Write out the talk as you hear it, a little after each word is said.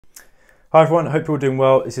Hi everyone, hope you're all doing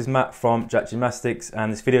well. This is Matt from Gymnastics,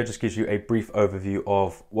 and this video just gives you a brief overview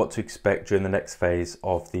of what to expect during the next phase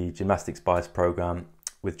of the Gymnastics Bias program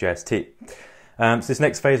with JST. So this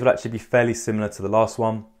next phase will actually be fairly similar to the last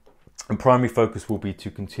one, and primary focus will be to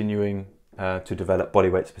continuing to develop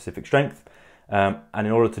bodyweight specific strength. And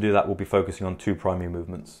in order to do that, we'll be focusing on two primary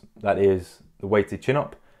movements. That is the weighted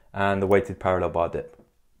chin-up and the weighted parallel bar dip.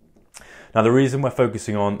 Now, the reason we're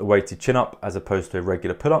focusing on the weighted chin-up as opposed to a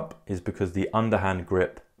regular pull-up is because the underhand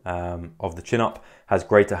grip of the chin-up has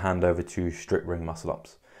greater handover to strict ring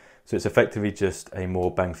muscle-ups. So it's effectively just a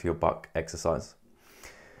more bang for your buck exercise.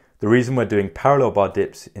 The reason we're doing parallel bar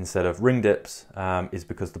dips instead of ring dips is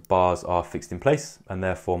because the bars are fixed in place and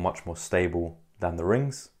therefore much more stable than the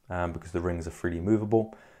rings because the rings are freely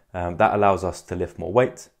movable. That allows us to lift more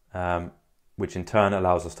weight, which in turn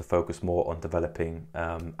allows us to focus more on developing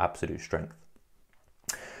absolute strength.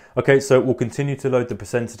 Okay, so we'll continue to load the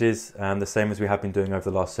percentages the same as we have been doing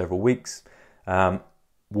over the last several weeks.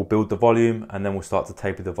 We'll build the volume and then we'll start to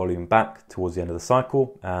taper the volume back towards the end of the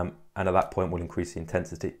cycle. And at that point, we'll increase the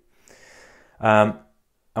intensity. And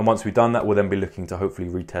once we've done that, we'll then be looking to hopefully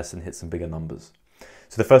retest and hit some bigger numbers.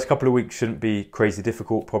 So the first couple of weeks shouldn't be crazy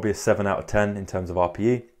difficult, probably a 7 out of 10 in terms of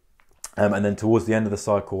RPE. And then towards the end of the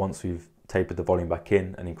cycle, once we've tapered the volume back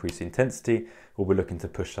in and increase the intensity, we'll be looking to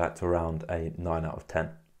push that to around a 9 out of 10.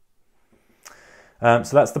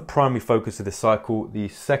 So that's the primary focus of this cycle. The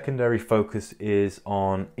secondary focus is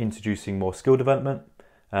on introducing more skill development.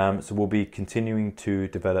 So we'll be continuing to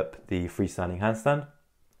develop the freestanding handstand.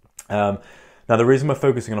 Now, the reason we're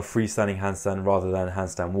focusing on a freestanding handstand rather than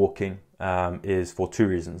handstand walking is for two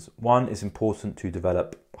reasons. One, it's important to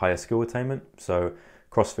develop higher skill attainment. So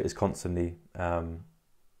CrossFit is constantly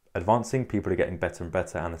advancing, people are getting better and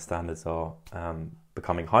better, and the standards are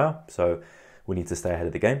becoming higher, so we need to stay ahead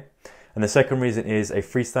of the game. And the second reason is a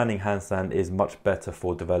freestanding handstand is much better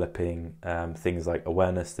for developing things like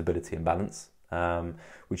awareness, stability and balance,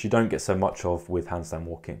 which you don't get so much of with handstand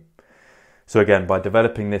walking. So again, by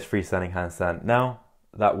developing this freestanding handstand now,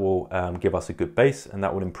 that will give us a good base and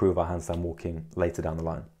that will improve our handstand walking later down the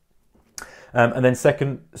line. And then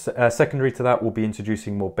secondary to that, we'll be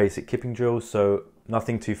introducing more basic kipping drills. So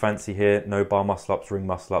nothing too fancy here, no bar muscle ups, ring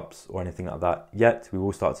muscle ups or anything like that yet. We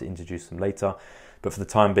will start to introduce them later. But for the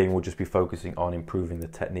time being, we'll just be focusing on improving the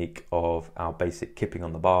technique of our basic kipping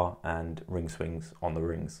on the bar and ring swings on the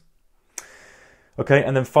rings. Okay,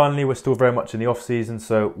 and then finally, we're still very much in the off season.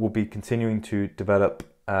 So we'll be continuing to develop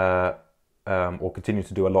or continue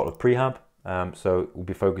to do a lot of prehab. So we'll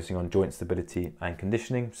be focusing on joint stability and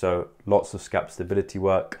conditioning. So lots of scap stability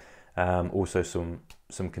work, also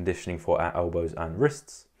some conditioning for our elbows and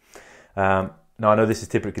wrists. Now I know this is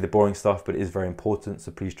typically the boring stuff, but it is very important.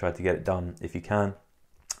 So please try to get it done if you can.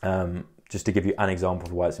 Just to give you an example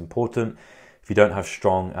of why it's important. If you don't have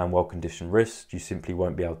strong and well-conditioned wrists, you simply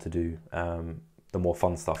won't be able to do the more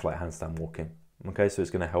fun stuff like handstand walking. Okay, so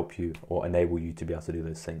it's going to help you or enable you to be able to do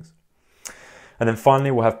those things. And then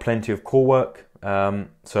finally, we'll have plenty of core work.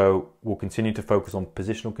 So we'll continue to focus on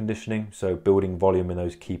positional conditioning. So building volume in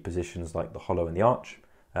those key positions like the hollow and the arch,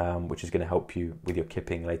 which is going to help you with your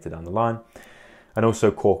kipping later down the line. And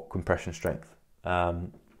also core compression strength,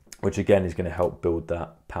 which again is going to help build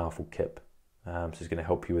that powerful kip. So it's going to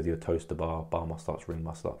help you with your toaster bar, bar muscle ups, ring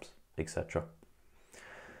muscle ups, etc.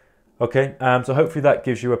 Okay, so hopefully that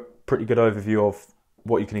gives you a pretty good overview of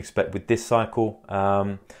what you can expect with this cycle.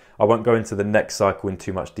 I won't go into the next cycle in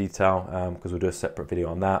too much detail because we'll do a separate video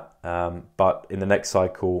on that. But in the next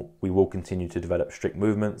cycle, we will continue to develop strict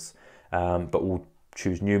movements, but we'll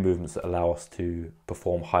choose new movements that allow us to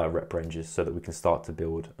perform higher rep ranges so that we can start to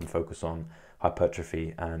build and focus on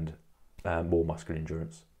hypertrophy and more muscular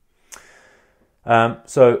endurance.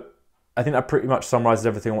 So I think that pretty much summarizes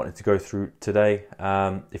everything I wanted to go through today.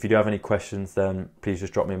 If you do have any questions, then please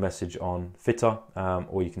just drop me a message on Fitter,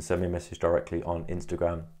 or you can send me a message directly on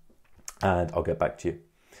Instagram and I'll get back to you.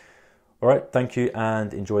 All right, thank you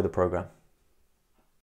and enjoy the program.